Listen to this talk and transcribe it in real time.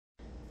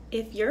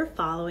If you're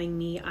following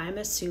me, I'm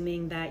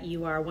assuming that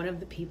you are one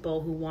of the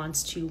people who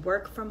wants to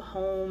work from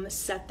home,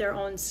 set their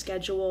own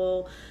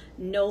schedule,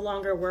 no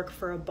longer work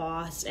for a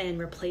boss,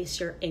 and replace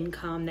your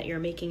income that you're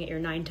making at your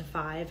 9 to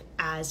 5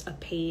 as a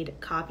paid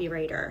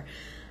copywriter.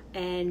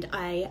 And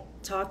I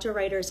talk to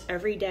writers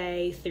every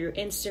day through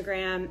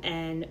Instagram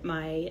and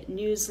my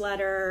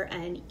newsletter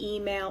and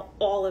email,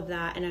 all of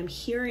that. And I'm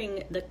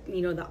hearing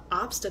the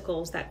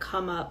obstacles that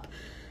come up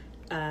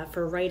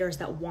for writers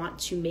that want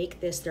to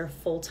make this their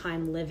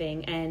full-time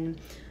living.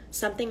 And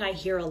something I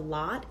hear a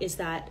lot is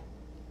that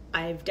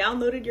I've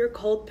downloaded your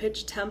cold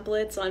pitch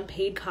templates on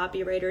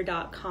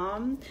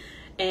paidcopywriter.com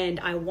and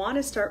I want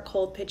to start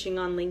cold pitching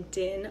on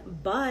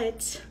LinkedIn,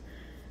 but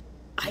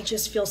I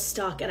just feel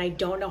stuck and I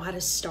don't know how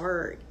to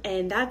start.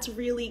 And that's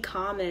really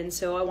common.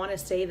 So I want to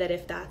say that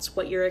if that's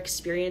what you're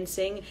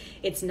experiencing,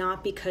 it's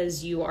not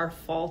because you are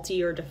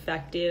faulty or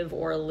defective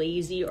or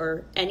lazy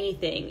or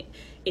anything.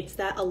 It's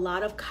that a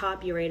lot of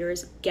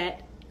copywriters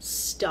get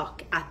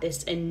stuck at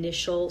this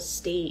initial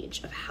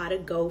stage of how to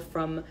go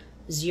from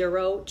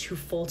zero to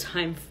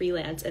full-time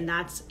freelance. And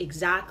that's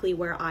exactly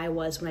where I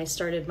was when I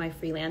started my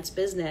freelance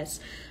business.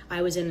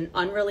 I was in an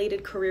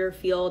unrelated career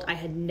field. I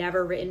had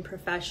never written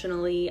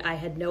professionally. I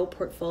had no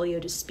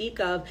portfolio to speak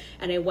of.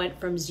 And I went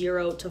from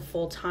zero to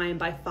full-time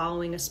by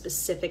following a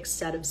specific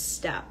set of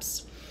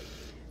steps.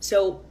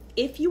 So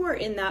if you are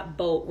in that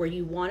boat where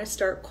you want to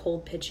start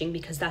cold pitching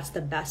because that's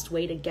the best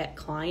way to get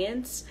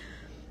clients,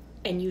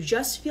 and you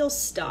just feel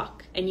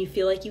stuck and you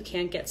feel like you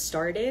can't get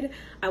started,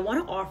 I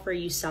want to offer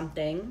you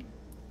something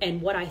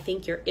and what I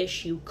think your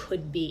issue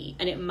could be.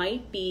 And it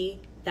might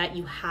be that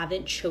you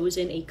haven't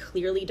chosen a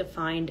clearly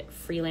defined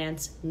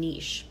freelance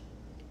niche.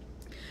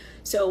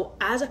 So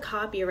as a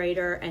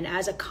copywriter and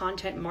as a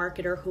content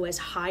marketer who has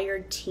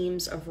hired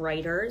teams of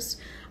writers,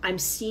 I'm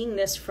seeing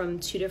this from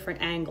two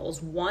different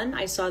angles. One,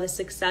 I saw the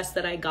success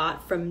that I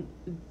got from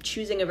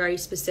choosing a very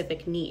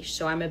specific niche.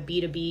 So I'm a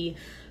B2B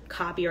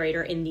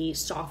copywriter in the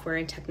software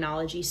and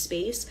technology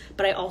space,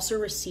 but I also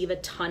receive a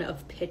ton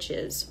of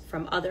pitches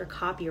from other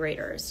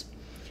copywriters.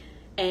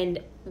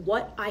 And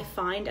what I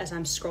find as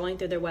I'm scrolling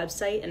through their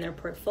website and their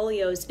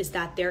portfolios is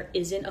that there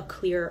isn't a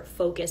clear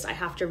focus. I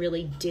have to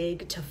really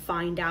dig to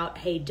find out,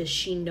 hey, does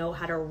she know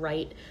how to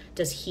write?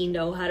 Does he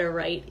know how to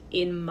write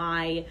in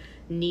my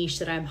niche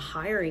that I'm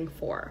hiring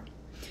for?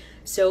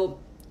 So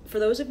for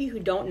those of you who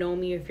don't know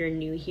me, if you're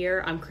new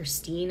here, I'm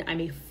Christine.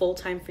 I'm a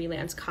full-time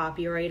freelance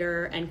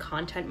copywriter and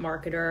content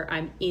marketer.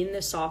 I'm in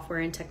the software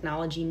and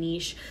technology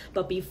niche.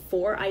 But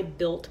before I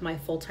built my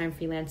full-time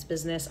freelance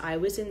business, I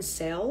was in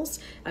sales.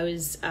 I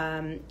was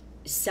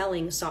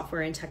selling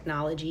software and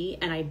technology,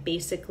 and I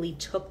basically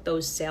took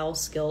those sales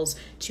skills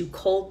to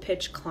cold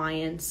pitch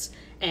clients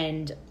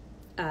and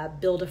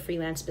build a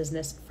freelance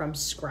business from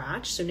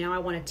scratch. So now I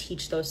want to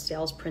teach those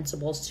sales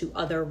principles to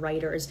other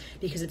writers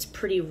because it's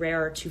pretty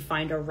rare to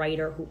find a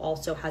writer who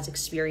also has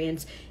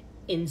experience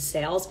in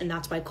sales, and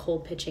that's why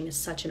cold pitching is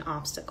such an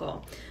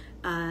obstacle.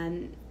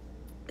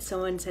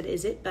 Someone said,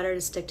 is it better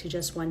to stick to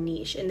just one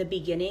niche? In the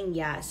beginning,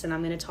 yes. And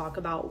I'm going to talk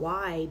about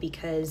why,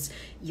 because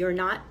you're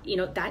not,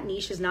 that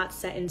niche is not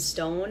set in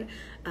stone.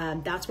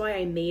 That's why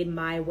I made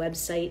my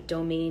website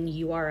domain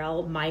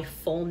URL my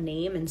full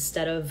name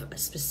instead of a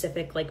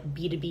specific like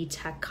B2B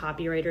tech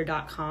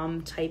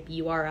copywriter.com type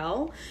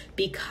URL,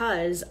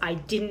 because I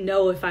didn't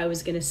know if I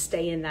was going to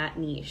stay in that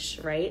niche,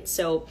 right?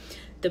 So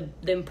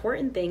the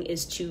important thing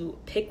is to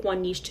pick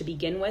one niche to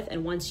begin with,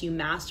 and once you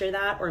master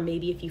that, or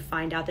maybe if you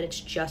find out that it's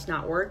just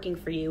not working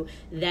for you,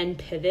 then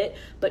pivot,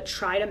 but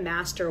try to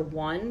master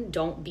one.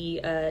 Don't be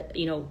a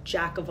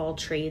jack of all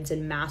trades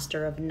and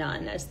master of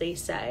none, as they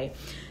say.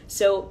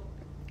 So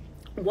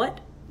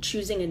what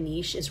choosing a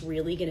niche is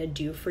really going to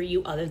do for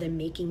you, other than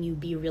making you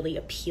be really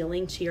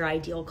appealing to your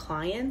ideal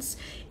clients,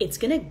 it's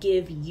going to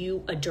give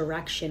you a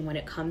direction when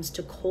it comes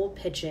to cold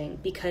pitching,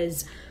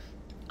 because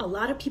a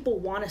lot of people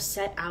want to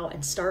set out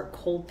and start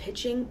cold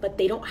pitching, but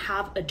they don't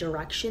have a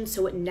direction,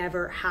 so it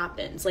never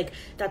happens. Like,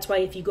 that's why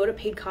if you go to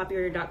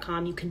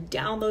paidcopywriter.com, you can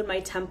download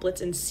my templates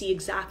and see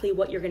exactly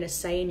what you're going to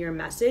say in your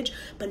message,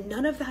 but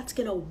none of that's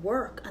going to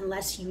work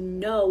unless you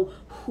know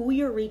who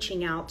you're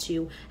reaching out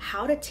to,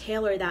 how to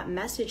tailor that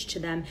message to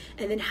them,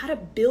 and then how to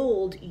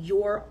build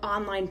your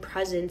online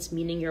presence,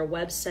 meaning your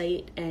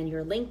website and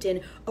your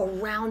LinkedIn,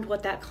 around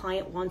what that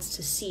client wants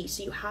to see.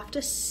 So you have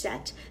to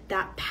set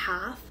that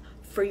path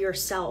for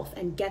yourself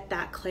and get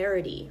that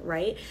clarity,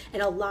 right?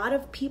 And a lot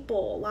of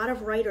people, a lot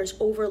of writers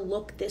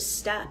overlook this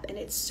step, and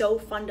it's so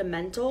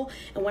fundamental.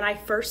 And when I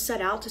first set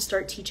out to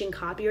start teaching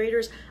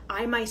copywriters,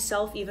 I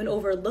myself even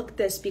overlooked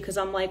this because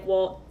I'm like,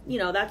 well,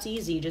 that's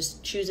easy.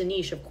 Just choose a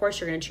niche. Of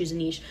course you're going to choose a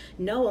niche.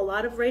 No, a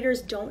lot of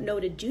writers don't know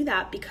to do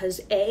that because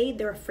A,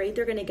 they're afraid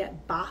they're going to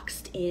get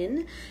boxed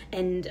in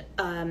and,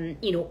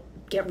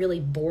 get really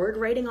bored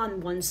writing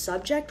on one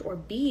subject, or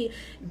B,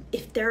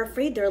 if they're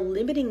afraid they're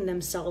limiting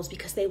themselves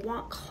because they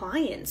want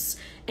clients.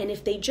 And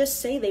if they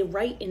just say they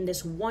write in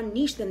this one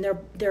niche, then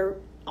they're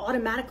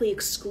automatically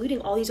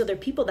excluding all these other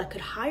people that could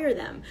hire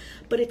them.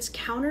 But it's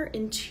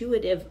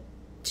counterintuitive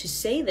to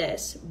say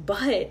this,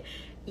 but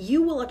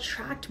you will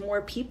attract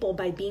more people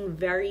by being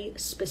very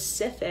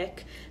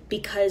specific,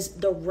 because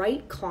the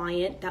right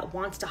client that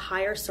wants to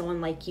hire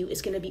someone like you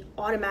is going to be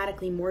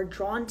automatically more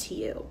drawn to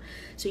you.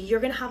 So you're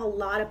going to have a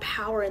lot of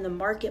power in the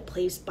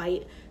marketplace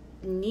by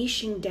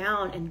niching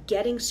down and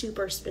getting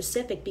super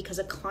specific, because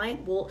a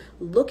client will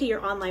look at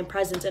your online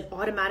presence and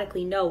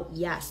automatically know,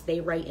 yes, they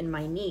write in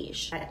my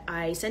niche.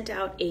 I sent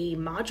out a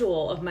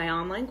module of my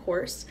online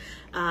course.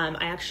 I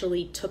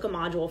actually took a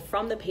module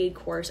from the paid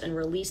course and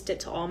released it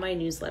to all my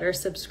newsletter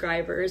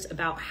subscribers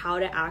about how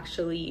to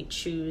actually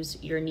choose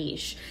your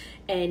niche.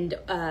 And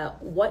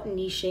what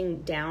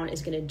niching down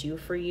is going to do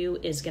for you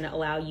is going to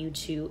allow you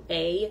to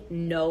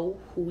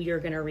know who you're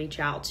going to reach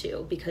out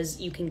to,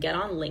 because you can get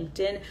on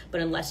LinkedIn,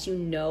 but unless you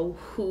know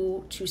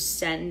who to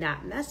send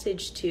that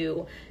message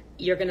to,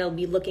 you're going to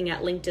be looking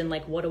at LinkedIn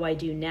like, what do I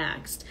do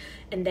next?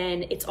 And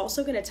then it's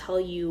also going to tell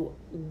you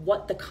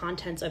what the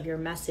contents of your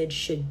message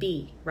should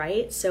be,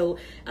 right? So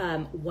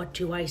what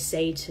do I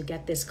say to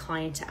get this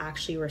client to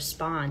actually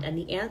respond? And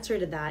the answer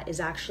to that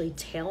is actually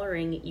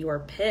tailoring your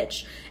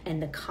pitch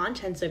and the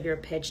contents of your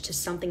pitch to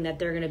something that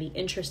they're going to be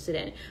interested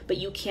in. But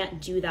you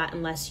can't do that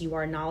unless you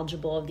are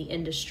knowledgeable of the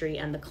industry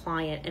and the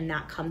client, and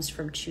that comes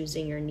from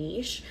choosing your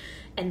niche.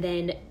 And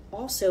then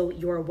also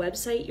your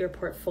website, your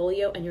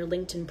portfolio, and your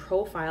LinkedIn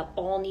profile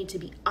all need to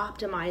be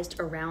optimized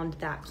around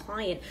that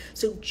client.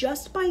 So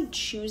just by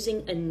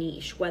choosing a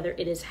niche, whether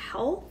it is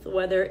health,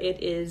 whether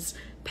it is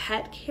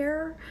pet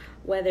care,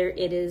 whether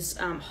it is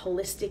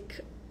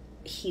holistic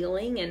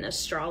healing and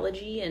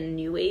astrology and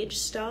new age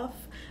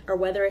stuff, or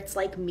whether it's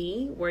like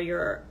me, where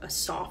you're a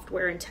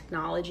software and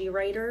technology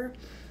writer,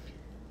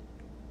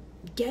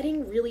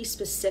 getting really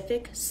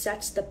specific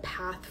sets the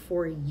path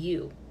for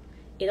you.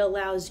 It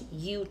allows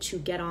you to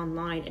get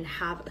online and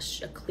have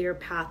a clear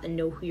path and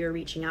know who you're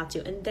reaching out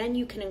to. And then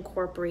you can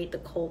incorporate the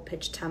cold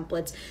pitch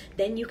templates.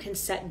 Then you can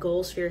set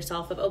goals for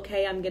yourself of,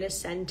 okay, I'm going to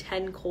send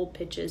 10 cold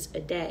pitches a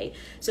day.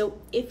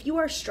 So if you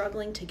are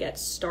struggling to get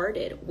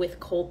started with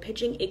cold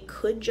pitching, it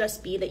could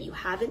just be that you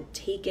haven't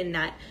taken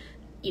that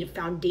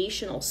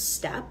foundational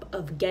step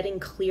of getting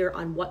clear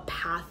on what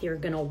path you're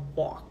going to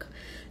walk.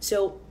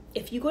 So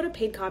if you go to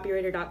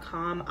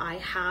paidcopywriter.com, I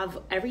have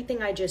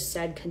everything I just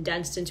said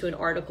condensed into an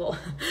article.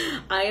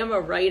 I am a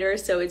writer,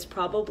 so it's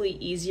probably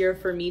easier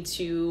for me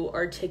to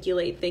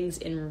articulate things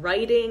in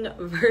writing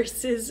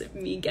versus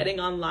me getting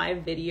on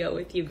live video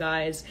with you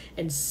guys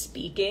and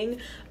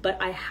speaking.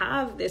 But I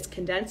have this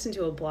condensed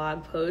into a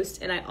blog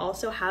post, and I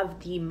also have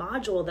the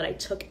module that I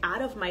took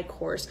out of my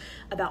course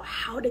about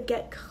how to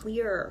get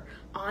clear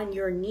on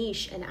your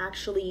niche and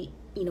actually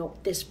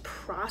this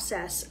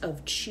process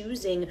of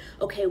choosing,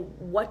 okay,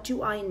 what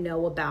do I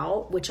know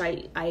about, which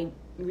I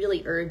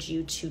really urge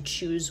you to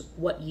choose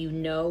what you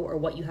know or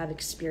what you have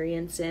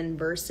experience in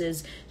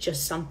versus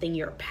just something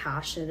you're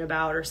passionate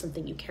about or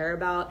something you care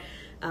about.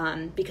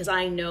 Because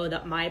I know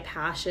that my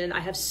passion,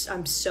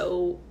 I'm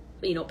so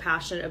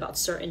passionate about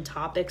certain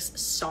topics.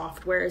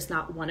 Software is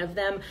not one of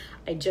them.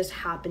 I just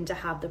happen to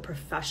have the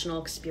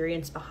professional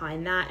experience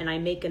behind that. And I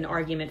make an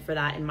argument for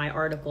that in my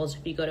articles.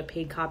 If you go to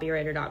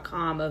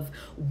paidcopywriter.com, of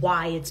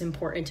why it's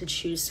important to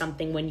choose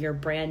something when you're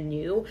brand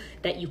new,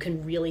 that you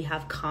can really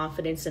have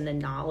confidence in the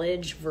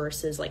knowledge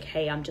versus like,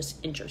 hey, I'm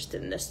just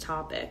interested in this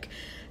topic.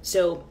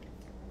 So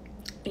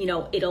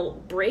it'll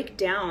break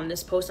down,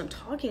 this post I'm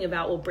talking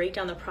about will break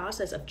down the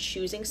process of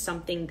choosing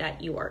something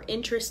that you are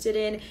interested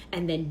in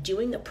and then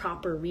doing the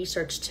proper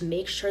research to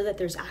make sure that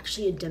there's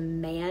actually a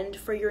demand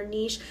for your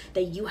niche,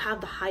 that you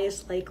have the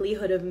highest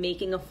likelihood of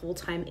making a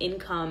full-time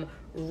income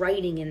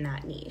writing in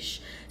that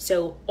niche.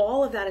 So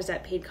all of that is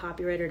at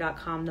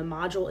paidcopywriter.com. The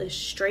module is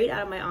straight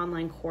out of my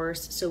online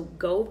course. So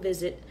go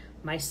visit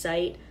my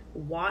site,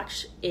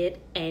 watch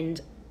it, and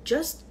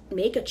just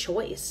make a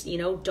choice.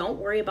 Don't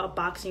worry about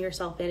boxing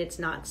yourself in. It's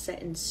not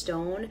set in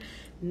stone.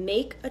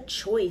 Make a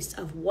choice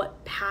of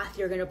what path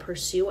you're going to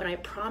pursue, and I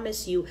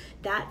promise you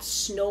that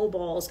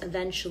snowballs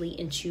eventually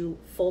into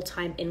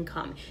full-time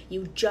income.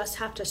 You just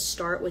have to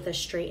start with a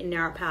straight and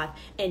narrow path.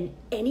 And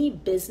any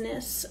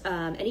business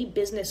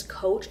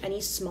coach,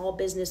 any small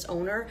business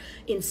owner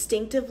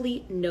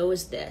instinctively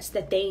knows this,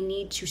 that they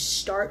need to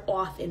start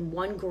off in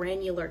one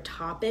granular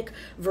topic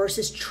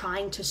versus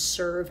trying to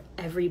serve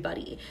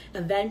everybody.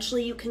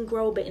 Eventually you can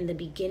grow, but in the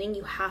beginning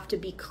you have to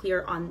be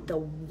clear on the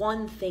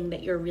one thing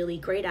that you're really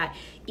great at.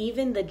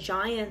 Even the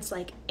giants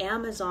like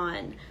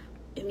Amazon,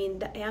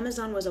 the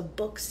Amazon was a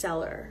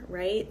bookseller,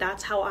 right?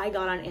 That's how I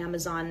got on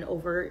Amazon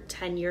over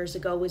 10 years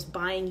ago, was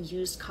buying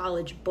used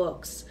college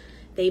books.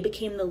 They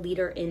became the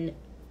leader in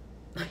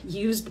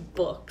used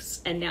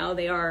books, and now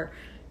they are,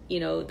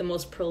 the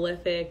most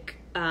prolific,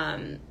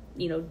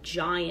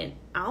 giant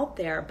out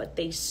there, but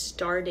they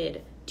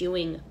started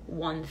doing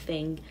one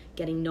thing,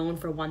 getting known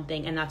for one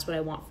thing, and that's what I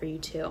want for you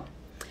too.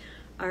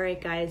 All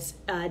right, guys,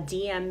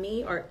 DM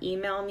me or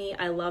email me.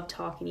 I love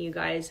talking to you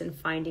guys and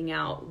finding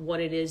out what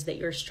it is that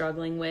you're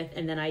struggling with.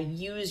 And then I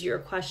use your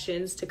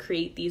questions to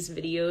create these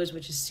videos,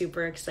 which is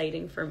super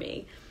exciting for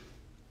me.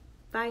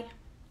 Bye.